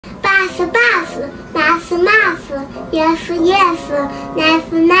是 bus， 马是 mas， yes 是 yes， nice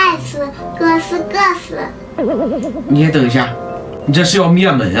是 nice， 哥是 gus。你等一下，你这是要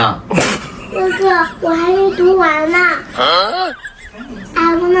灭门啊？哥哥，我还没读完呢。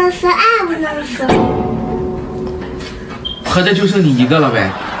爱不能死，爱不能死。合着就剩你一个了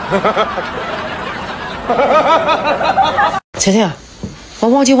呗？晨晨，我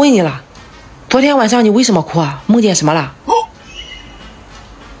忘记问你了，昨天晚上你为什么哭啊？梦见什么了？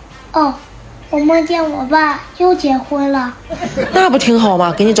哦，我梦见我爸又结婚了。那不挺好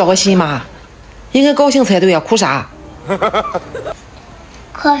吗？给你找个新妈，应该高兴才对啊，哭啥？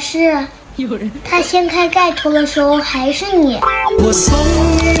可是他掀开盖头的时候还是你。我送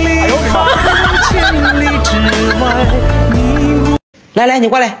你千里之外。来，你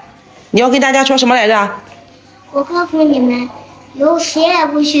过来，你要跟大家说什么来着？我告诉你们，以后谁也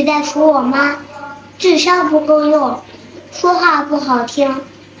不许再说我妈智商不够用，说话不好听，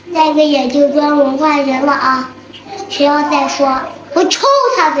那个眼睛专文化人了啊！谁要再说，我抽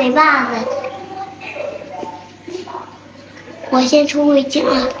他嘴巴子！我先出回家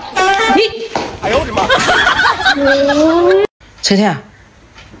了。你，哎呦我的妈！晨晨，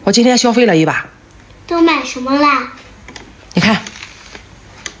我今天消费了一把。都买什么啦？你看。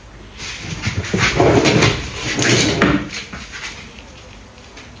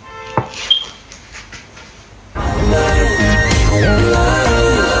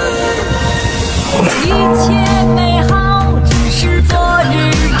一切美好只是昨日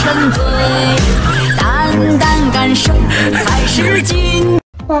沉醉，淡淡感受才是今。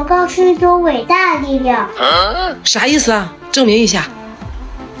广告是一种伟大的力量。啥意思啊？证明一下。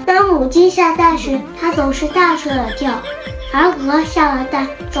当母鸡下蛋时，它总是大声的叫，而鹅下了蛋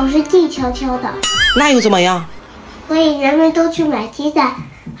总是静悄悄的。那又怎么样？所以人们都去买鸡蛋，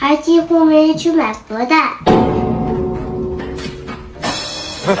而几乎没人去买鹅蛋。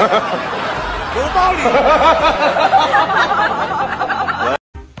有道理。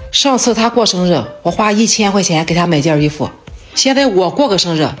上次他过生日，我花1000块钱给他买件衣服，现在我过个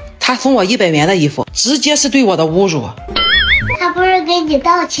生日，他送我100元的衣服，直接是对我的侮辱。他不是给你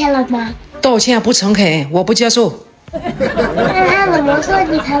道歉了吗？道歉不诚恳，我不接受。那他怎么说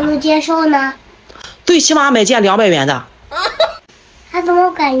你才能接受呢？最起码买件200元的。他怎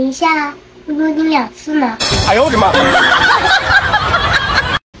么敢一下侮辱你2次呢？哎呦我的妈！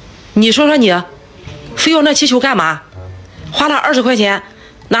你说说你，非要那气球干嘛？花了20块钱，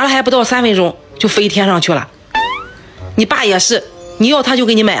拿了还不到3分钟就飞天上去了。你爸也是，你要他就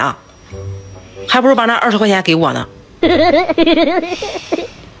给你买啊，还不如把那20块钱给我呢。给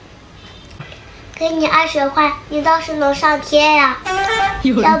你20块，你倒是能上天呀！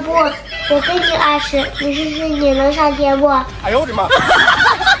要不我给你20，你试试你能上天不？哎呦我的妈！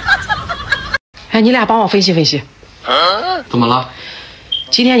哎，你俩帮我分析分析。怎么了？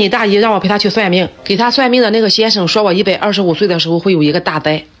今天你大姨让我陪她去算命，给她算命的那个先生说我125岁的时候会有一个大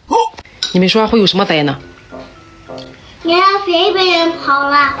灾。你们说会有什么灾呢？你让谁被人跑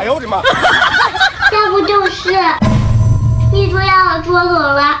了？哎呦我的妈！这不就是你说让我捉走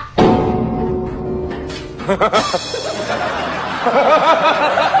了？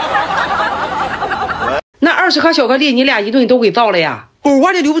那20颗巧克力你俩一顿都给造了呀？狗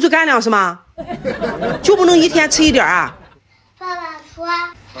窝里留不住干粮是吗？就不能一天吃一点啊？爸爸说，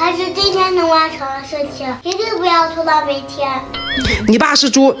还是今天能完成的事情，一定不要拖到明天。你爸是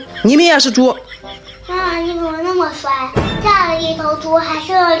猪，你们也是猪。妈妈，你怎么那么衰？嫁了一头猪，还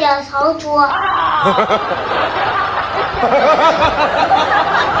生了2头猪。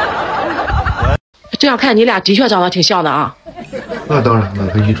这样看你俩的确长得挺像的啊。那当然了，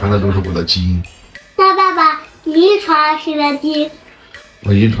他遗传的都是我的基因。那爸爸，你遗传谁的基因？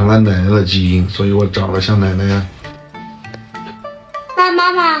我遗传了奶奶的基因，所以我长得像奶奶呀。那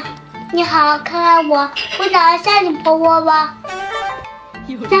妈妈，你好，看看我长得像你婆婆吗？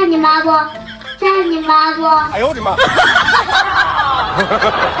像你妈不？像你妈不？哎呦我的妈！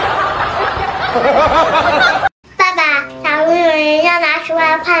爸爸，假如有人要拿10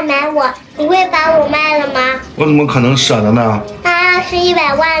万块买我，你会把我卖了吗？我怎么可能舍得呢？那要是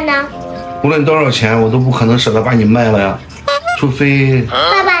100万呢？无论多少钱，我都不可能舍得把你卖了呀。除非……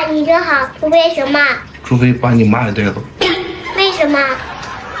爸爸，你真好，除非什么？除非把你妈也带走。为什么？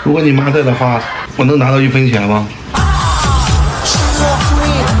如果你妈在的话，我能拿到1分钱吗？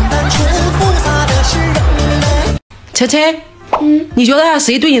晨晨，你觉得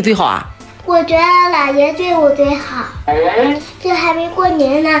谁对你最好啊？我觉得姥爷对我最好。这还没过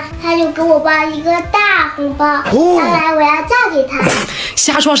年呢，他就给我包一个大红包，看来我要嫁给他。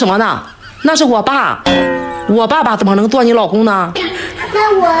瞎说什么呢？那是我爸，我爸爸怎么能做你老公呢？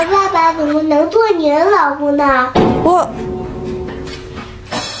那我爸爸怎么能做你的老公呢？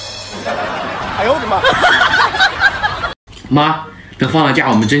哎呦我的妈！妈，等放了假，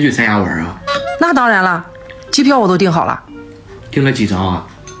我们真去参加玩啊？那当然了，机票我都订好了。订了几张啊？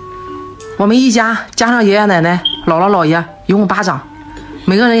我们一家加上爷爷奶奶、姥姥姥爷，一共8张，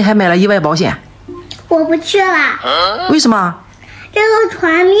每个人还买了意外保险。我不去了。为什么？这个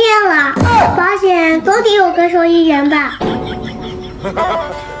船灭了，保险都得有个受益人吧？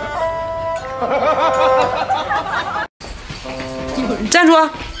站住！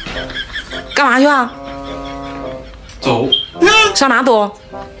干嘛去啊？走。上哪走？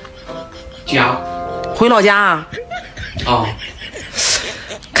家。回老家啊？啊。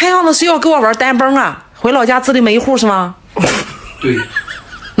看样子是要跟我玩单蹦啊？回老家自立门户是吗？对。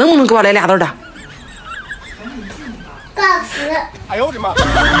能不能给我来俩字的？告辞。哎呦我的妈！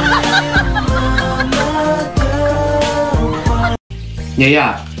爷爷，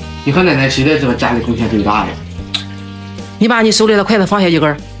你和奶奶谁在这个家里贡献最大呀？你把你手里的筷子放下一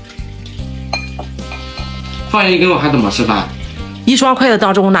根。放下一根我还怎么吃饭？一双筷子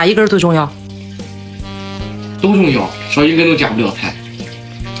当中哪一根最重要？都重要，少一根都夹不了菜。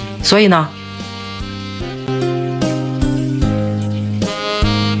所以呢？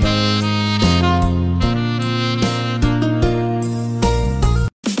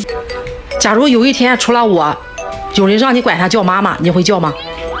假如有一天除了我，有人让你管他叫妈妈，你会叫吗？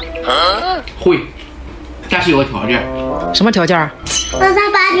会，但是有个条件。什么条件？我想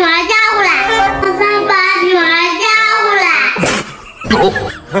把女儿嫁过来，我想把女儿嫁过来。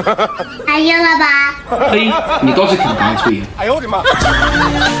答应了吧？嘿，你倒是挺干脆呀。哎呦我的妈！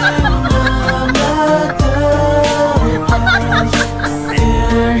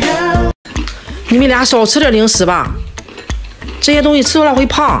你们俩少吃点零食吧，这些东西吃多了会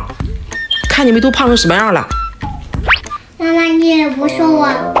胖。看你们都胖成什么样了。妈妈，你也不说我。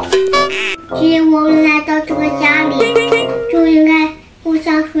既然我们来到这个家里，就应该互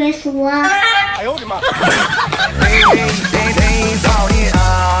相说俗啊。哎呦我的妈！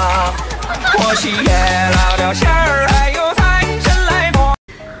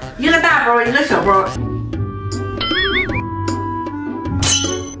一个大包，一个小包。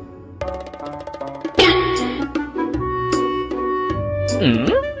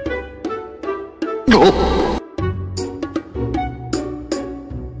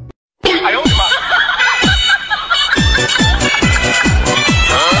哎呦我的妈！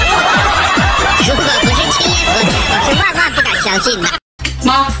如果不是亲眼所见，我是万不敢相信的。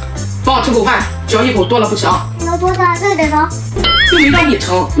妈，帮我盛口饭，嚼一口多了不行。要多大对得着？又没让你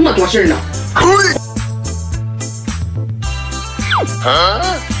盛，那么多事儿呢。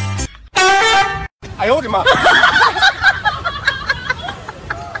哎呦我的妈！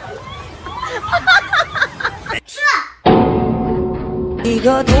一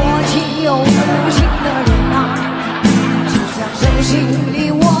个多情又无情的人啊，就像手心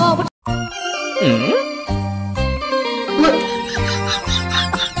里握不。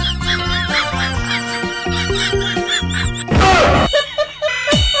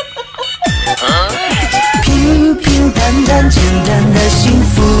平平淡淡简单的幸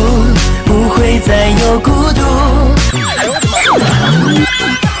福，不会再有孤独。哎呦我的妈！